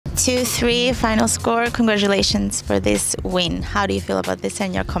2-3 final score. Congratulations for this win. How do you feel about this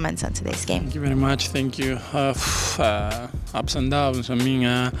and your comments on today's game? Thank you very much. Thank you. Ups and downs. I mean,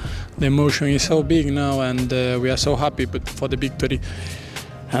 the emotion is so big now, and we are so happy for the victory,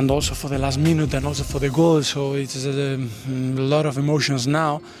 and also for the last minute, and also for the goal. So it's a lot of emotions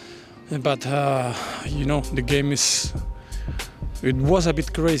now. But you know, the game is. It was a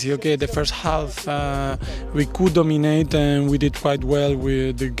bit crazy. Okay, the first half we could dominate and we did quite well.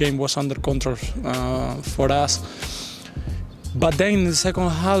 The game was under control for us. But then in the second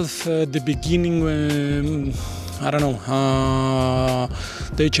half, the beginning, I don't know.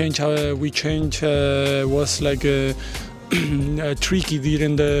 They changed. We changed. Was like tricky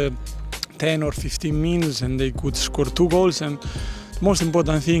during the 10 or 15 minutes, and they could score 2 goals. And most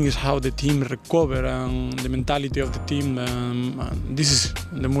important thing is how the team recover and the mentality of the team. This is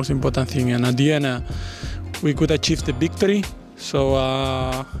the most important thing. And at the end, we could achieve the victory. So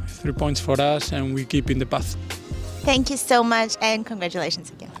 3 points for us, and we keep in the path. Thank you so much, and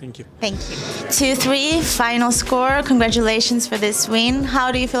congratulations again. Thank you. Thank you. 2-3 final score. Congratulations for this win.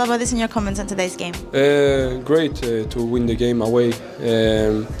 How do you feel about this in your comments on today's game? Great to win the game away.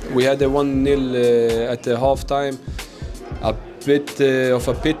 We had a 1-0 at the half-time. A bit of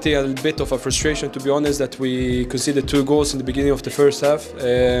a pity and a bit of a frustration, to be honest, that we conceded 2 goals in the beginning of the first half.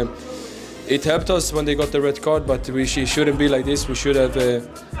 It helped us when they got the red card, but we shouldn't be like this. We should have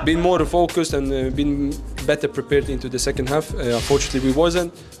been more focused and been better prepared into the second half. Unfortunately, we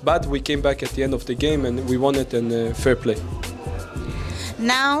wasn't, but we came back at the end of the game and we won it in fair play.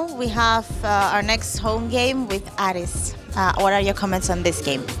 Now we have our next home game with Aris. What are your comments on this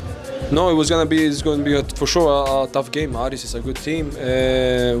game? No, it's going to be for sure a tough game. Aris is a good team.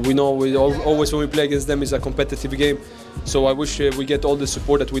 We know always when we play against them is a competitive game. So I wish we get all the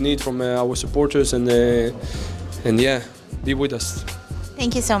support that we need from our supporters and yeah, be with us.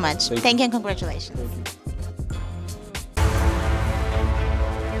 Thank you so much. Thank you and congratulations. Thank you.